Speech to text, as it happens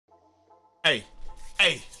Hey,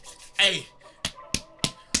 hey, hey.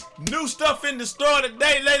 New stuff in the store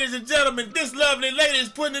today, ladies and gentlemen. This lovely lady is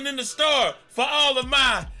putting it in the store for all of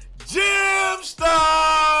my gym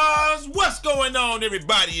stars. What's going on,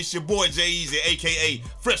 everybody? It's your boy Eazy, aka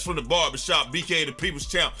Fresh from the Barbershop, BK the People's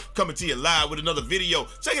Champ, coming to you live with another video.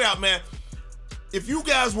 Check it out, man. If you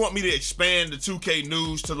guys want me to expand the 2K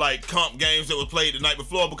news to like comp games that were played the night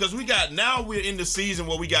before, because we're in the season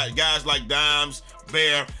where we got guys like Dimes,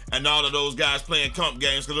 Bear, and all of those guys playing comp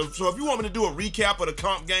games. So if you want me to do a recap of the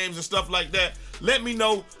comp games and stuff like that, let me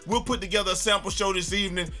know. We'll put together a sample show this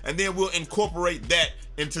evening, and then we'll incorporate that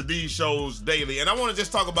into these shows daily. And I want to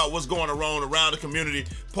just talk about what's going on around the community.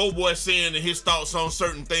 Po Boy saying his thoughts on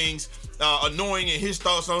certain things, annoying and his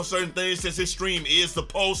thoughts on certain things, since his stream is the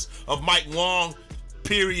post of Mike Wong,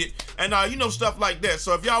 period, and you know, stuff like that.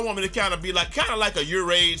 So if y'all want me to kind of be like a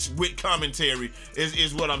your age with commentary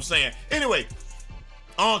is what I'm saying. Anyway,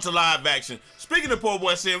 on to live action. Speaking of Po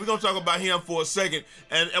Boy saying, we're gonna talk about him for a second,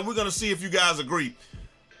 and we're gonna see if you guys agree.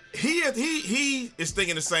 He is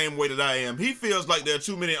thinking the same way that I am. He feels like there are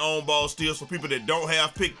too many on-ball steals for people that don't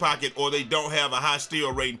have pickpocket or they don't have a high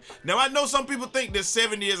steal rating. Now, I know some people think that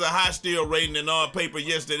 70 is a high steal rating, and on paper,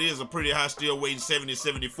 yes, that is a pretty high steal rating, 70,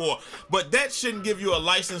 74. But that shouldn't give you a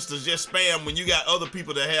license to just spam when you got other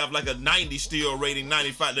people that have like a 90 steal rating,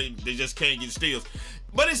 95, they just can't get steals.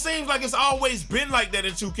 But it seems like it's always been like that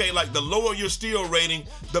in 2K. Like, the lower your steal rating,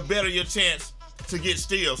 the better your chance to get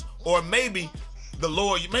steals. Or maybe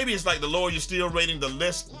it's like the lower your steal rating, the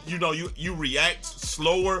less, you know, you react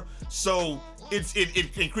slower, so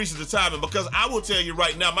it increases the timing. Because I will tell you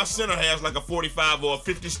right now, my center has like a 45 or a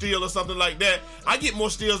 50 steal or something like that. I get more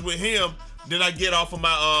steals with him than I get off of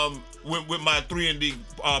my with my 3&D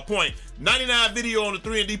point. 99 video on the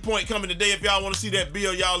 3&D point coming today. If y'all want to see that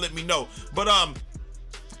bill, y'all let me know. But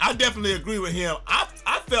I definitely agree with him.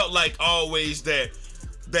 I felt like always that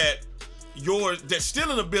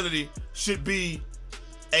stealing ability should be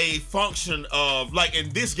a function of, like in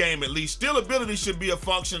this game at least, steal ability should be a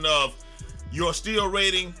function of your steal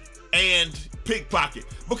rating and pickpocket.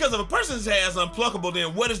 Because if a person has unpluckable,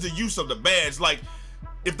 then what is the use of the badge? Like,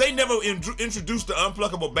 if they never introduced the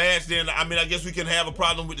unpluckable badge, then I mean, I guess we can have a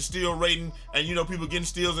problem with the steal rating and, you know, people getting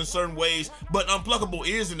steals in certain ways. But unpluckable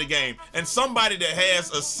is in the game, and somebody that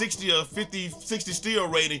has a 60 or 50, 60 steal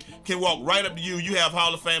rating can walk right up to you. You have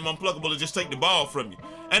Hall of Fame unpluckable to just take the ball from you,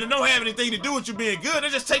 and it don't have anything to do with you being good. They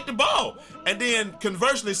just take the ball. And then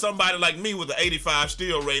conversely, somebody like me with an 85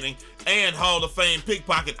 steal rating and Hall of Fame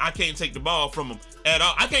pickpocket, I can't take the ball from them at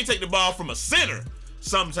all. I can't take the ball from a center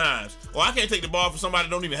sometimes, or I can't take the ball from somebody that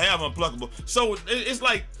don't even have unpluckable. So it's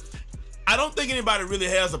like, I don't think anybody really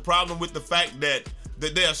has a problem with the fact that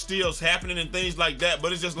there are steals happening and things like that,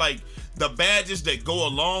 but it's just like the badges that go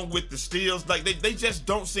along with the steals, like they just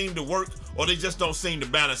don't seem to work, or they just don't seem to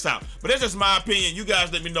balance out. But that's just my opinion. You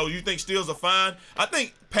guys let me know. You think steals are fine? I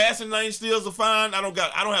think passing lane steals are fine. I don't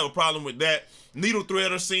have a problem with that. Needle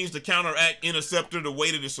threader seems to counteract interceptor the way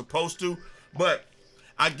that it's supposed to, but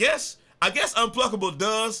I guess unpluckable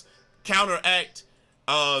does counteract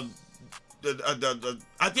I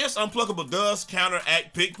guess unpluckable does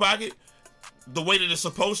counteract pickpocket the way that it's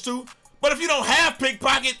supposed to. But if you don't have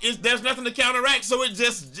pickpocket, there's nothing to counteract, so it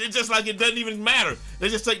just like it doesn't even matter. They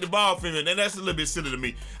just take the ball from you, and that's a little bit silly to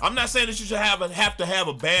me. I'm not saying that you should have to have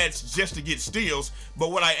a badge just to get steals,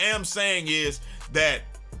 but what I am saying is that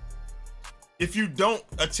if you don't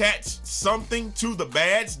attach something to the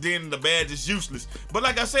badge, then the badge is useless. But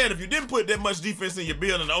like I said, if you didn't put that much defense in your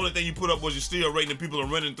build and the only thing you put up was your steal rating and people are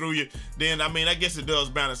running through you, then I mean, I guess it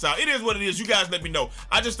does balance out. It is what it is. You guys let me know.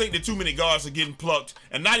 I just think that too many guards are getting plucked,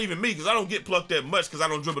 and not even me, because I don't get plucked that much because I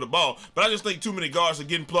don't dribble the ball. But I just think too many guards are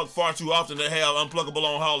getting plucked far too often that have unpluckable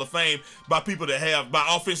on Hall of Fame by people that have, by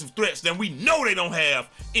offensive threats, then we know they don't have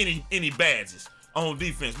any badges on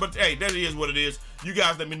defense. But hey, that is what it is. You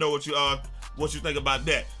guys let me know what you think about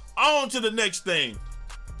that. On to the next thing.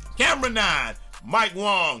 Camera 9, Mike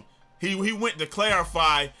Wong, he went to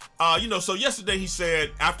clarify, you know, so yesterday he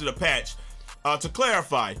said after the patch, to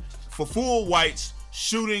clarify, for full whites,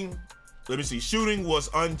 shooting was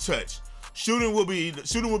untouched. Shooting will be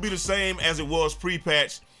the same as it was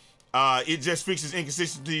pre-patch. It just fixes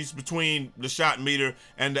inconsistencies between the shot meter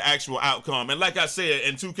and the actual outcome. And like I said,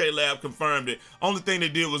 and 2K Lab confirmed it, only thing they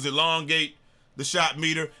did was elongate the shot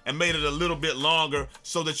meter and made it a little bit longer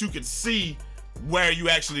so that you could see where you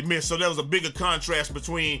actually missed. So there was a bigger contrast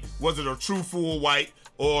between was it a true full white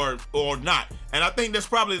or not. And I think that's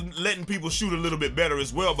probably letting people shoot a little bit better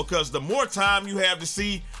as well, because the more time you have to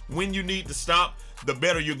see when you need to stop, the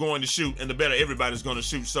better you're going to shoot and the better everybody's going to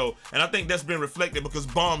shoot. So, and I think that's been reflected because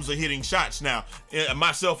bombs are hitting shots now,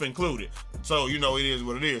 myself included. So, you know, it is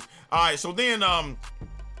what it is. All right, so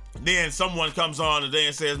then someone comes on today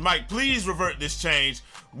and says, Mike, please revert this change.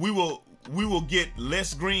 We will get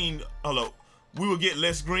less green. Hello. We will get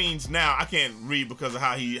less greens now. I can't read because of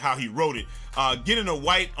how he wrote it. Getting a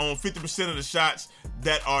white on 50% of the shots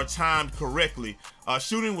that are timed correctly.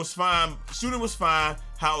 Shooting was fine. Shooting was fine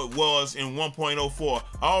how it was in 1.04.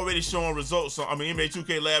 Already showing results. NBA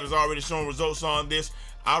 2K Lab is already showing results on this.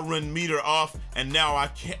 I run meter off, and now I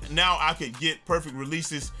could get perfect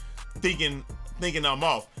releases, thinking I'm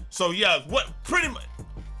off. So yeah, what pretty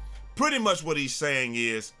much what he's saying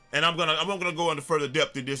is. And I'm gonna go into further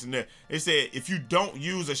depth in this and that. It said if you don't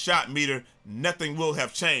use a shot meter, nothing will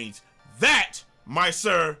have changed. That, my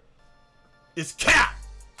sir, is cap.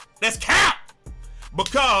 That's cap.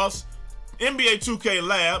 Because NBA 2K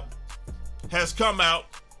Lab has come out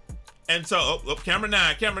and so camera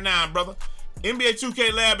 9, brother. NBA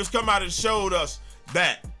 2K Lab has come out and showed us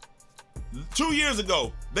that 2 years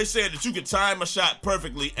ago they said that you could time a shot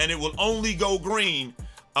perfectly and it will only go green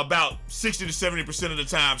about 60 to 70% of the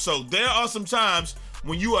time. So there are some times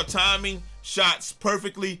when you are timing shots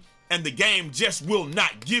perfectly and the game just will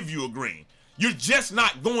not give you a green. You're just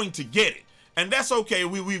not going to get it. And that's okay.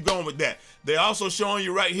 We've gone with that. They're also showing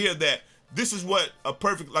you right here that this is what a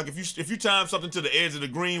perfect, like if you time something to the edge of the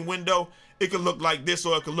green window, it could look like this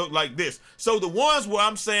or it could look like this. So the ones where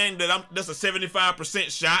I'm saying that that's a 75%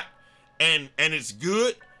 shot and it's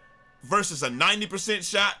good, versus a 90%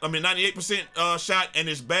 shot, 98% shot, and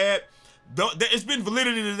it's bad. It's been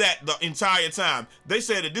validity to that the entire time. They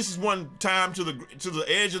said that this is one time to the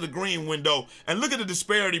edge of the green window, and look at the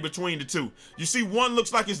disparity between the two. You see, one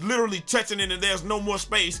looks like it's literally touching it, and there's no more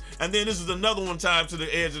space, and then this is another one time to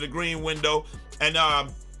the edge of the green window, and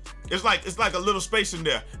it's like a little space in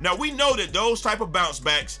there. Now we know that those type of bounce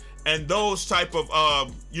backs and those type of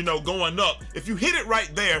going up, if you hit it right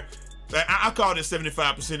there. I call it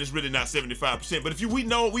 75%. It's really not 75%. But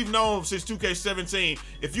we've known since 2K17,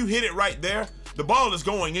 if you hit it right there, the ball is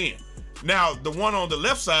going in. Now, the one on the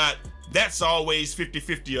left side, that's always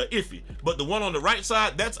 50-50 or iffy. But the one on the right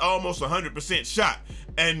side, that's almost 100% shot.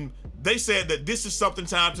 And they said that this is something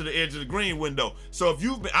timed to the edge of the green window. So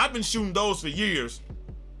I've been shooting those for years.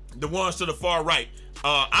 The ones to the far right,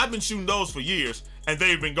 I've been shooting those for years. And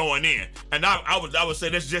they've been going in, and I would say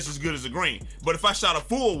that's just as good as a green. But if I shot a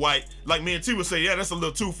full white, like me and T would say, yeah, that's a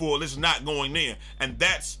little too full. It's not going in, and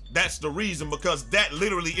that's the reason, because that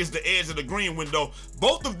literally is the edge of the green window.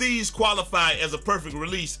 Both of these qualify as a perfect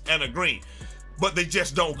release and a green, but they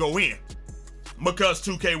just don't go in because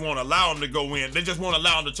 2K won't allow them to go in. They just won't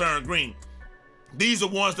allow them to turn green. These are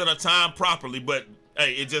ones that are timed properly, but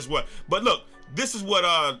hey, it just what. But look. This is what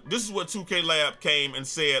 2K Lab came and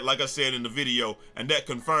said, like I said in the video, and that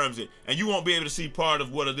confirms it. And you won't be able to see part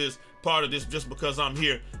of this just because I'm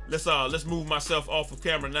here. Let's move myself off of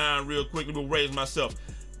camera 9 real quick. We'll raise myself.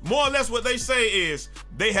 More or less what they say is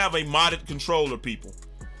they have a modded controller, people.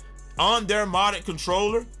 On their modded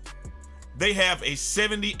controller, they have a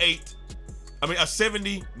 70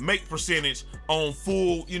 make percentage on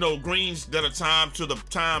full, greens that are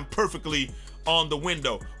timed perfectly on the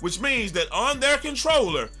window, which means that on their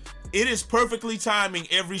controller, it is perfectly timing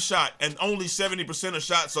every shot, and only 70% of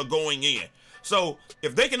shots are going in. So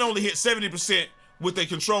if they can only hit 70% with a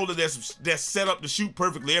controller that's set up to shoot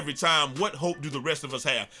perfectly every time, what hope do the rest of us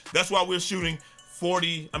have? That's why we're shooting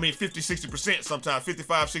 50, 60%, sometimes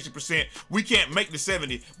 55, 60%. We can't make the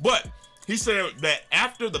 70. But he said that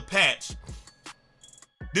after the patch,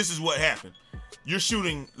 this is what happened. You're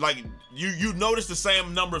shooting, like, you notice the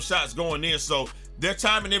same number of shots going in, so they're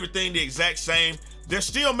timing everything the exact same. They're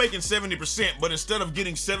still making 70%, but instead of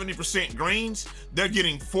getting 70% greens, they're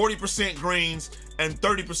getting 40% greens and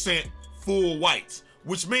 30% full whites,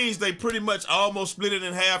 which means they pretty much almost split it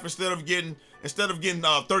in half. Instead of getting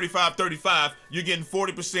 35-35, you're getting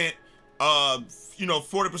 40%,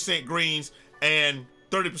 40% greens and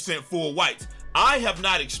 30% full whites. I have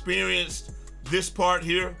not experienced this part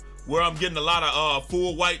here, where I'm getting a lot of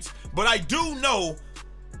full whites, but I do know,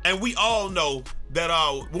 and we all know, that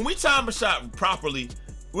when we time a shot properly,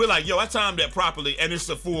 we're like, yo, I timed that properly and it's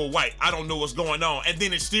a full white. I don't know what's going on, and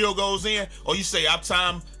then it still goes in. Or you say I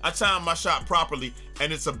timed my shot properly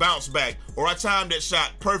and it's a bounce back, or I timed that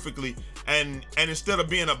shot perfectly and instead of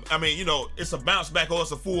being it's a bounce back, or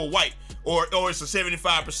it's a full white, or it's a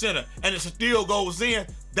 75%er and it still goes in.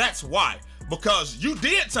 That's why. Because you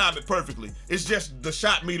did time it perfectly. It's just the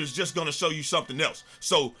shot meter's just gonna show you something else.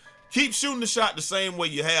 So keep shooting the shot the same way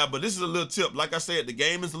you have, but this is a little tip. Like I said, the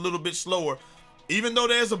game is a little bit slower, even though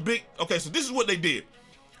there's a big, okay, so this is what they did.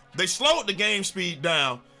 They slowed the game speed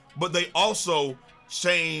down, but they also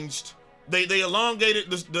changed They elongated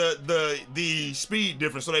the speed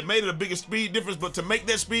difference, so they made it a bigger speed difference. But to make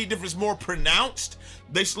that speed difference more pronounced,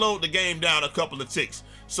 they slowed the game down a couple of ticks.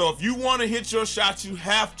 So if you want to hit your shots, you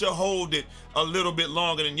have to hold it a little bit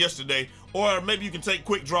longer than yesterday, or maybe you can take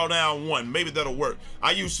quick draw down 1. Maybe that'll work.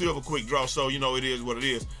 I use silver quick draw, so you know it is what it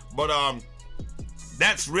is. But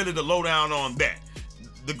that's really the lowdown on that.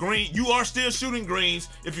 The green, you are still shooting greens.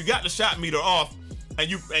 If you got the shot meter off and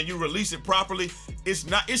you release it properly, it's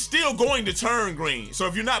still going to turn green. So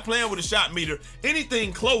if you're not playing with a shot meter,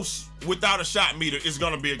 anything close without a shot meter is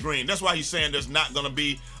gonna be a green. That's why he's saying there's not gonna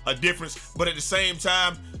be a difference. But at the same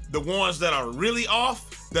time, the ones that are really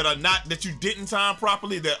off, that you didn't time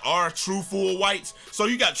properly, that are true full whites. So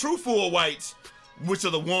you got true full whites, which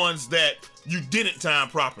are the ones that you didn't time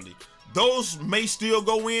properly. Those may still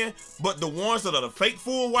go in, but the ones that are the fake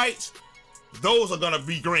full whites, those are gonna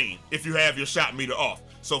be green if you have your shot meter off.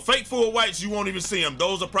 So fake full whites, you won't even see them.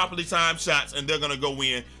 Those are properly timed shots and they're gonna go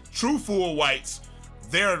in. True full whites,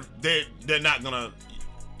 they're not gonna,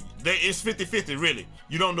 it's 50-50 really.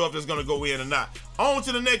 You don't know if it's gonna go in or not. On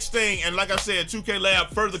to the next thing, and like I said, 2K Lab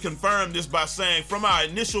further confirmed this by saying, from our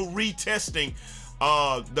initial retesting,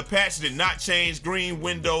 the patch did not change green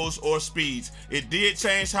windows or speeds. It did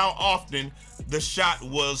change how often the shot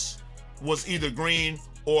was either green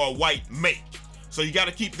or a white make. So you got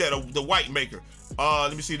to keep that, the white maker.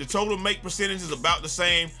 Let me see, the total make percentage is about the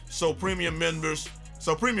same. So premium members,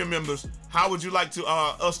 how would you like to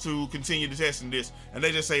us to continue to testing this? And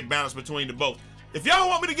they just say balance between the both. If y'all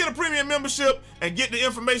want me to get a premium membership and get the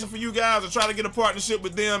information for you guys, or try to get a partnership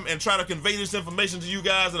with them and try to convey this information to you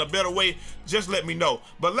guys in a better way, just let me know.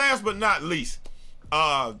 But last but not least,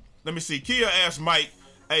 let me see, Kia asked Mike,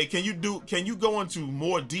 hey, can you go into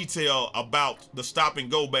more detail about the stop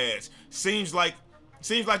and go badge? Seems like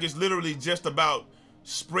it's literally just about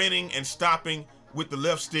sprinting and stopping with the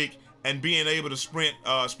left stick and being able to sprint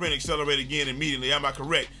accelerate again immediately. Am I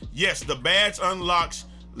correct? Yes, the badge unlocks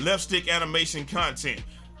left stick animation content.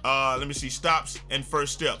 Let me see, stops and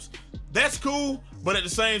first steps. That's cool, but at the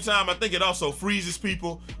same time, I think it also freezes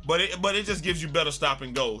people, but it just gives you better stop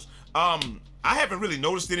and goes. I haven't really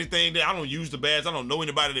noticed anything there. I don't use the badge. I don't know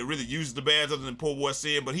anybody that really uses the badge other than poor boy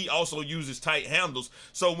said, but he also uses tight handles.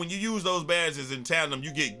 So when you use those badges in tandem,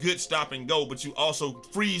 you get good stop and go, but you also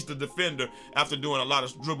freeze the defender after doing a lot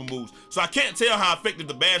of dribble moves. So I can't tell how effective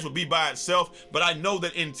the badge would be by itself, but I know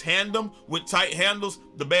that in tandem with tight handles,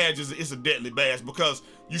 the badge is a deadly badge, because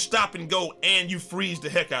you stop and go and you freeze the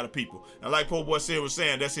heck out of people. And like poor boy said was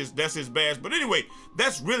saying, that's his badge. But anyway,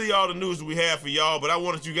 that's really all the news that we have for y'all. But I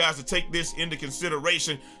wanted you guys to take this into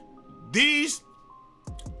consideration. These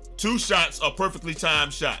 2 shots are perfectly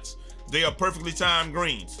timed shots. They are perfectly timed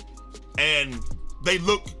greens, and they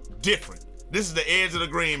look different. This is the edge of the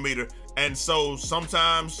green meter, and so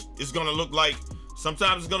sometimes it's gonna look like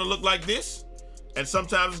this, and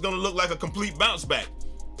sometimes it's gonna look like a complete bounce back.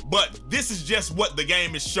 But this is just what the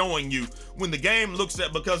game is showing you. When the game looks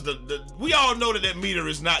at, because we all know that meter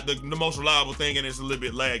is not the most reliable thing, and it's a little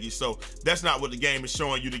bit laggy. So that's not what the game is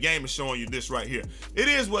showing you. The game is showing you this right here. It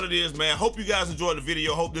is what it is, man. Hope you guys enjoyed the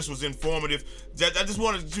video. Hope this was informative. I just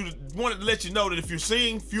wanted to let you know that if you're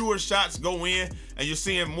seeing fewer shots go in and you're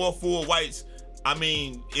seeing more full whites, I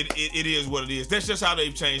mean, it is what it is. That's just how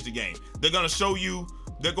they've changed the game. They're going to show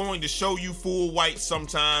you full white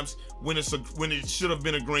sometimes when it should have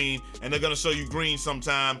been a green, and they're gonna show you green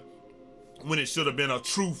sometime when it should have been a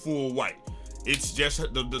true full white. It's just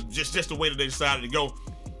the way that they decided to go.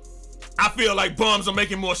 I feel like bums are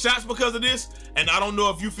making more shots because of this, and I don't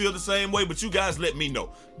know if you feel the same way, but you guys let me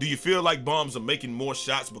know. Do you feel like bums are making more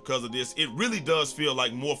shots because of this? It really does feel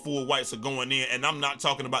like more full whites are going in, and I'm not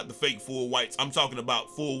talking about the fake full whites. I'm talking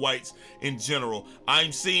about full whites in general.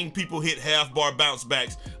 I'm seeing people hit half bar bounce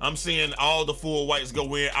backs. I'm seeing all the full whites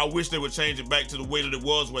go in. I wish they would change it back to the way that it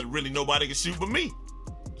was, where really nobody could shoot but me.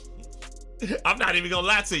 I'm not even gonna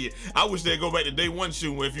lie to you. I wish they'd go back to day 1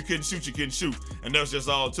 shooting, where if you couldn't shoot, you couldn't shoot. And that's just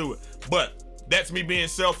all to it. But that's me being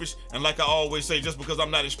selfish. And like I always say, just because I'm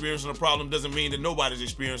not experiencing a problem doesn't mean that nobody's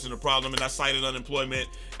experiencing a problem. And I cited unemployment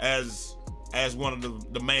as one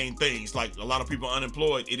of the main things. Like, a lot of people are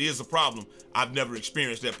unemployed. It is a problem. I've never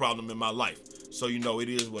experienced that problem in my life. So, you know, it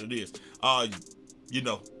is what it is. You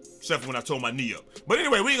know, except for when I tore my knee up. But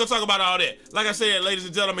anyway, we ain't gonna talk about all that. Like I said, ladies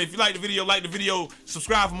and gentlemen, if you like the video,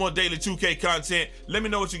 subscribe for more daily 2K content. Let me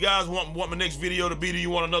know what you guys want my next video to be. Do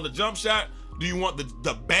you want another jump shot? Do you want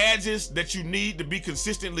the badges that you need to be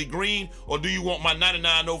consistently green? Or do you want my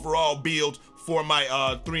 99 overall build for my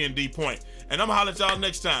 3&D point? And I'm gonna holler at y'all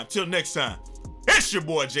next time. Till next time, it's your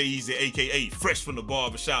boy Eazy, aka Fresh from the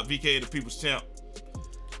Barbershop, VK the People's Champ.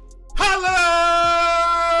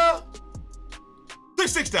 Holla!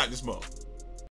 360 out this month.